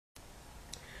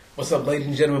What's up, ladies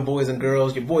and gentlemen, boys and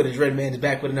girls? Your boy, TheDreadMan, is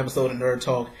back with an episode of Nerd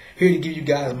Talk, here to give you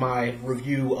guys my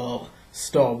review of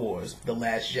Star Wars, The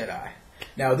Last Jedi.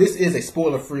 Now, this is a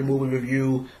spoiler-free movie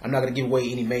review. I'm not going to give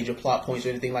away any major plot points or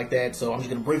anything like that, so I'm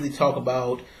just going to briefly talk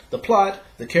about the plot,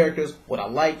 the characters, what I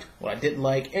liked, what I didn't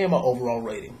like, and my overall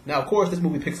rating. Now, of course, this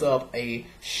movie picks up a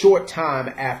short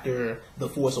time after The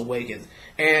Force Awakens,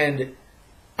 and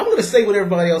I'm going to say what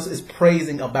everybody else is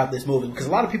praising about this movie, because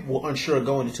a lot of people were unsure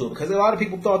going into it, because a lot of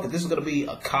people thought that this was going to be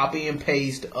a copy and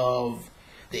paste of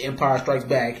The Empire Strikes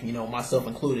Back, you know, myself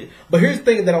included. But here's the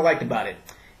thing that I liked about it,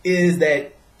 is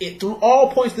that through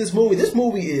all points of this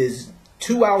movie is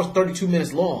 2 hours, 32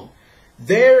 minutes long.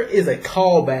 There is a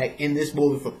callback in this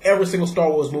movie from every single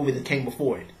Star Wars movie that came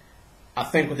before it. I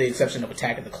think with the exception of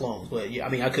Attack of the Clones, but yeah, I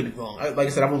mean, I could be wrong. Like I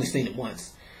said, I've only seen it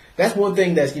once. That's one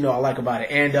thing that's, I like about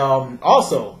it. And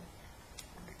also,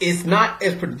 it's not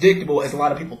as predictable as a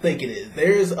lot of people think it is.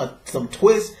 There's some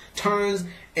twists, turns,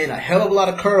 and a hell of a lot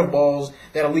of curveballs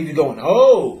that'll leave you going,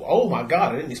 oh my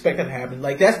God, I didn't expect that to happen.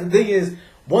 Like, that's the thing is,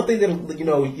 one thing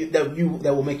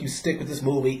that will make you stick with this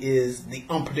movie is the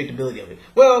unpredictability of it.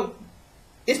 Well,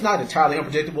 it's not entirely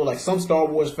unpredictable. Like, some Star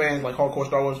Wars fans, like hardcore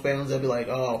Star Wars fans, they'll be like,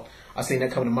 oh, I seen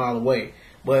that coming a mile away.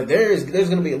 But there's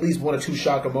going to be at least one or two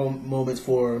shocker moments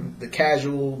for the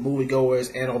casual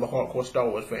moviegoers and all the hardcore Star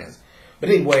Wars fans. But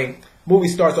anyway, movie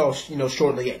starts off,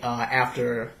 shortly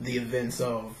after the events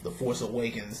of The Force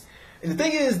Awakens. And the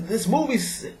thing is, this movie,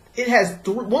 it has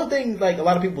one thing like a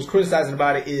lot of people was criticizing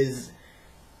about it is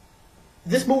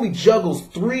this movie juggles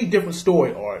three different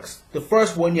story arcs. The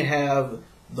first one, you have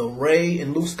the Rey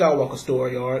and Luke Skywalker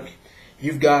story arc.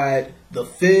 You've got the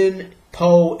Finn,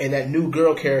 Poe, and that new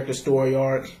girl character story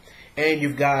arc. And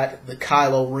you've got the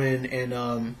Kylo Ren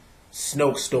and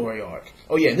Snoke story arc.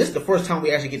 Oh yeah, and this is the first time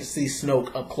we actually get to see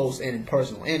Snoke up close and in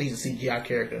person. And he's a CGI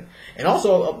character. And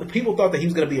also, people thought that he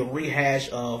was going to be a rehash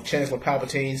of Chancellor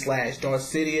Palpatine / Darth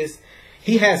Sidious.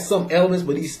 He has some elements,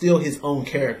 but he's still his own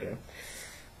character.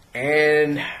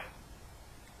 And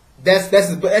that's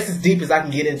as deep as I can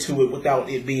get into it without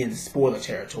it being spoiler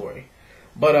territory.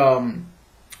 But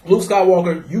Luke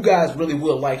Skywalker, you guys really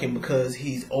will like him because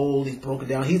he's old, he's broken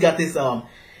down. He's got this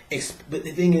but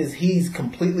the thing is, he's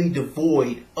completely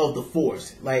devoid of the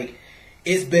Force. Like,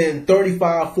 it's been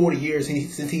 35, 40 years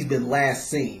since he's been last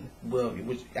seen. Well,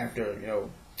 which after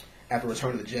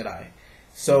Return of the Jedi.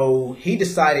 So he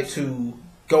decided to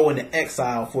go into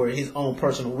exile for his own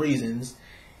personal reasons.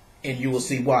 And you will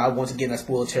see why, once again, that's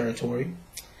spoiler territory.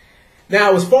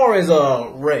 Now, as far as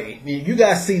Rey, you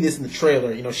guys see this in the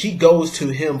trailer. She goes to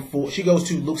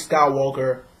Luke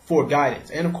Skywalker for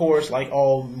guidance. And of course, like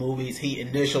all movies, he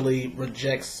initially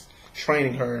rejects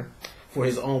training her for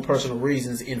his own personal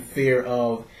reasons in fear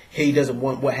of he doesn't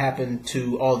want what happened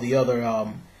to all the other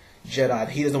Jedi.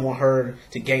 He doesn't want her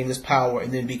to gain this power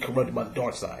and then be corrupted by the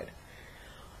dark side.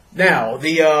 Now,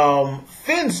 the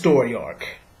Finn story arc.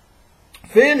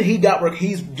 Finn,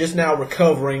 he's just now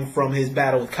recovering from his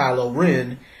battle with Kylo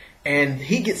Ren, and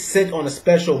he gets sent on a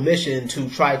special mission to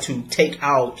try to take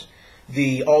out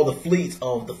all the fleets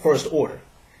of the First Order.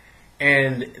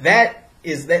 And the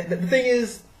thing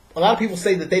is, a lot of people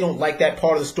say that they don't like that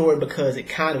part of the story because it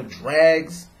kind of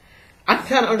drags. I can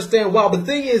kind of understand why, but the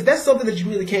thing is, that's something that you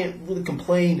really can't really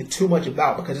complain too much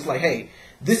about, because it's like, hey,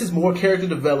 this is more character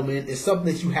development. It's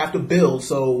something that you have to build,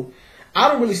 so I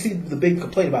don't really see the big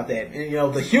complaint about that.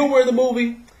 And, the humor in the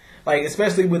movie, like,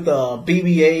 especially with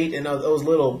BB-8 and those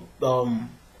little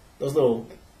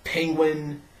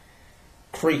penguin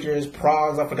creatures,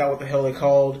 prawns, I forgot what the hell they're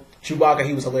called. Chewbacca,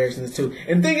 he was hilarious in this too.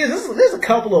 And the thing is, there's a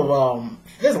couple of,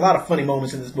 there's a lot of funny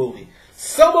moments in this movie.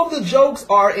 Some of the jokes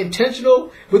are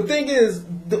intentional, but the thing is,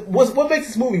 what makes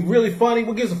this movie really funny,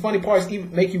 what gives the funny parts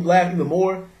make you laugh even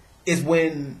more, is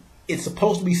when it's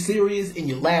supposed to be serious and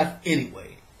you laugh anyway.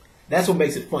 That's what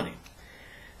makes it funny.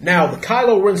 Now, the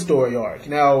Kylo Ren story arc.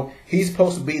 Now, he's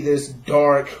supposed to be this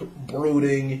dark,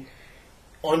 brooding,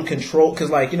 uncontrolled,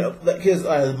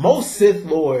 because most Sith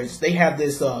Lords, they have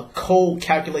this cold,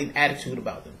 calculating attitude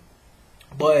about them.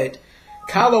 But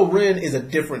Kylo Ren is a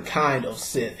different kind of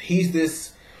Sith. He's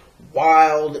this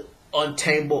wild,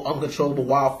 untamable, uncontrollable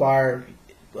wildfire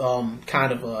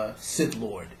kind of a Sith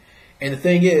Lord. And the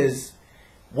thing is,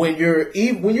 when you're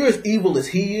as evil as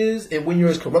he is, and when you're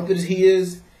as corrupted as he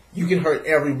is, you can hurt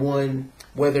everyone.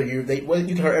 You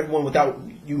can hurt everyone without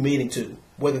you meaning to,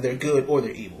 whether they're good or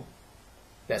they're evil.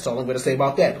 That's all I'm going to say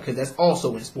about that, because that's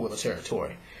also in spoiler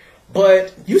territory.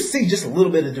 But you see just a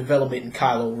little bit of development in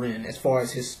Kylo Ren as far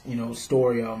as his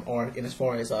story arc and as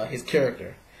far as his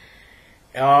character.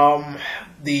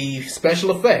 The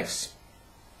special effects.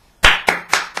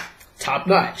 top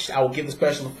notch. I will give the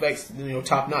special effects,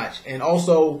 top notch, and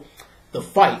also the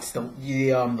fights, the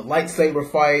lightsaber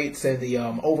fights, and the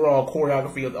overall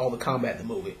choreography of all the combat in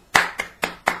the movie.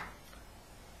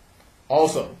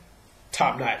 Also,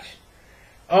 top notch.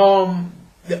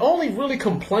 The only really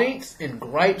complaints and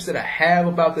gripes that I have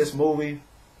about this movie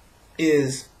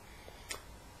is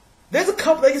there's a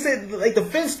couple, like I said, like the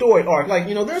Finn story arc,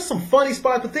 there's some funny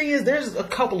spots. The thing is, there's a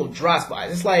couple of dry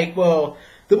spots. It's like, well,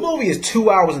 the movie is 2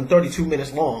 hours and 32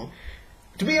 minutes long.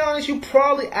 To be honest, you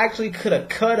probably actually could have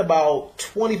cut about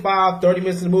 25, 30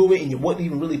 minutes of the movie and you wouldn't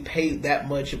even really pay that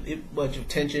much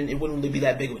attention. It wouldn't really be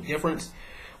that big of a difference.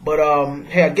 But,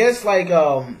 hey, I guess,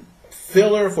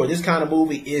 filler for this kind of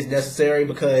movie is necessary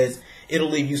because it'll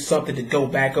leave you something to go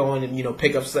back on and,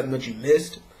 pick up something that you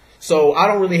missed. So I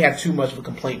don't really have too much of a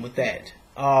complaint with that.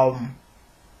 I'm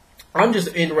just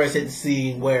interested in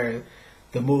seeing where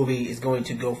the movie is going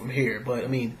to go from here. But, I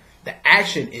mean, the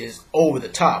action is over the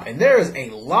top. And there is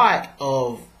a lot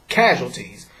of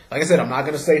casualties. Like I said, I'm not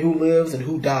going to say who lives and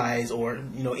who dies or,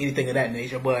 anything of that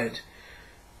nature. But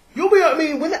when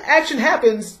the action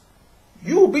happens,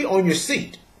 you will be on your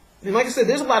seat. And like I said,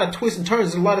 there's a lot of twists and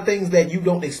turns. There's a lot of things that you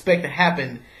don't expect to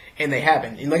happen, and they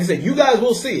happen. And like I said, you guys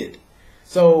will see it.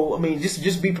 So,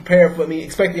 just be prepared for,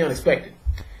 expect the unexpected.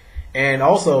 And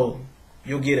also,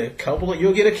 you'll get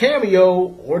a cameo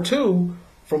or two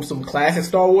from some classic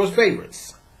Star Wars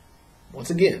favorites.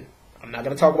 Once again, I'm not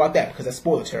going to talk about that because that's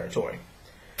spoiler territory.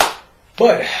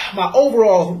 But my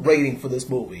overall rating for this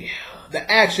movie,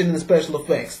 the action and the special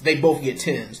effects, they both get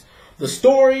 10s. The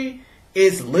story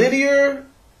is linear,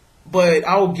 but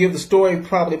I will give the story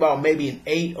probably about maybe an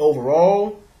 8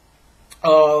 overall.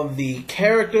 The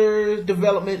character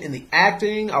development and the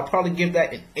acting, I'll probably give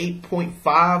that an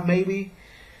 8.5 maybe.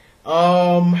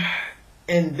 And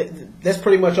that's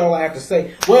pretty much all I have to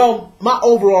say. Well, my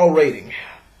overall rating,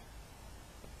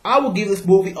 I will give this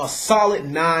movie a solid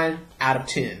 9 out of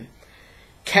 10.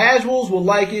 Casuals will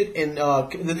like it, and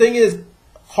the thing is,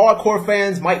 hardcore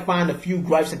fans might find a few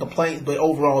gripes and complaints, but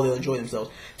overall they'll enjoy themselves.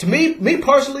 To me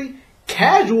personally,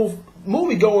 casual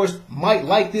moviegoers might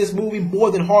like this movie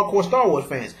more than hardcore Star Wars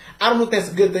fans. I don't know if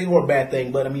that's a good thing or a bad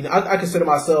thing, but I consider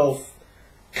myself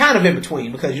kind of in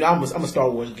between because I'm a Star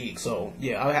Wars geek, so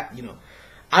yeah,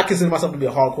 I consider myself to be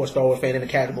a hardcore Star Wars fan and a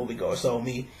casual moviegoer. So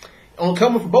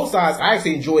coming from both sides, I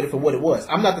actually enjoyed it for what it was.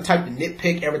 I'm not the type to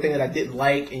nitpick everything that I didn't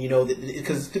like, and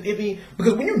because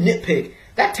when you nitpick,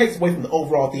 that takes away from the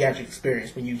overall theatrical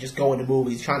experience. When you just go into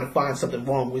movies trying to find something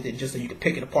wrong with it, just so you can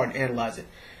pick it apart and analyze it.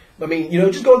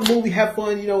 Just go to the movie, have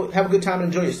fun, have a good time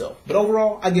and enjoy yourself. But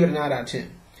overall, I give it a 9 out of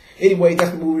 10. Anyway,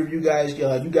 that's the movie review, guys.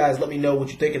 You guys let me know what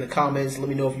you think in the comments. Let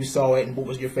me know if you saw it and what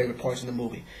was your favorite parts in the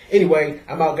movie. Anyway,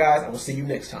 I'm out, guys. I will see you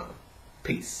next time.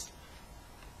 Peace.